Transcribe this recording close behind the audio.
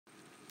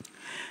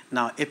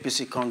Now,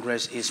 A.P.C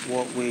Congress is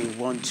what we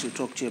want to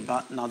talk to you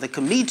about. Now, the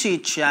committee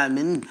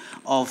chairman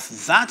of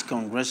that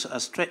Congress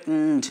has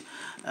threatened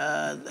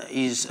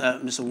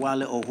Mr.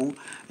 Wale Ogun.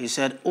 He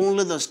said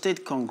only the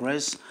state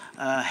Congress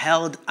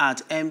held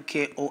at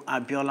M.K.O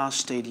Abiola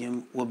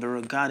Stadium will be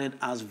regarded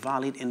as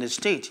valid in the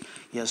state.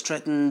 He has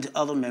threatened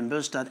other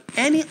members that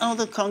any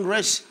other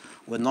Congress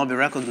will not be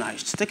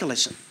recognized. Take a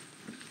listen.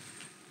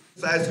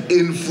 That's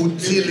in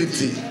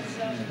futility.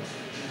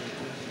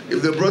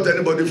 If they brought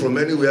anybody from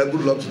anywhere,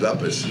 good luck to that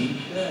person.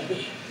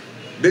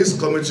 This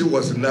committee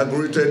was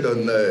inaugurated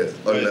on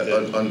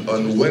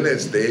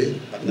Wednesday,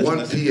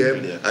 1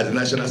 p.m. at the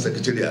National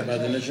Secretariat.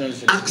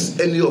 Ask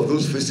any of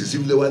those faces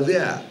if they were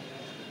there.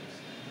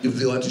 If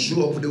they were to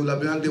show up, they would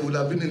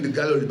have been in the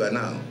gallery by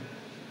now.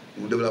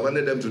 They would have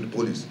handed them to the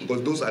police,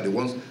 because those are the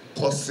ones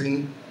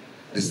causing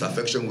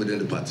disaffection within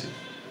the party.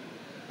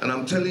 And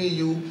I'm telling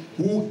you,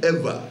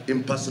 whoever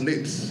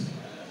impersonates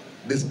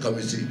this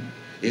committee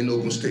in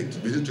Ogun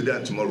State, between today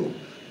and tomorrow,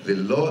 the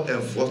law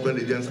enforcement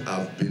agents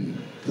have been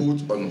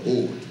put on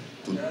hold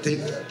to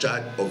take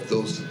charge of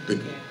those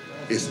people.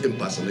 It's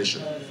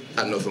impersonation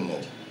and nothing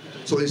more.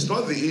 So it's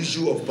not the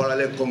issue of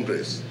parallel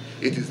Congress,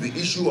 it is the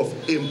issue of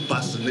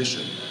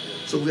impersonation.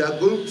 So we are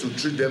going to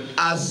treat them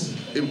as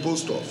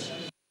impostors.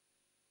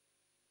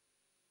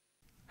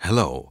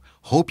 Hello,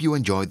 hope you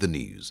enjoyed the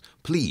news.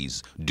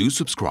 Please do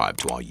subscribe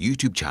to our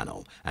YouTube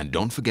channel and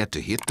don't forget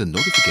to hit the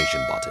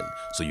notification button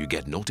so you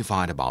get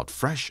notified about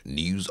fresh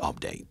news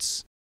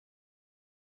updates.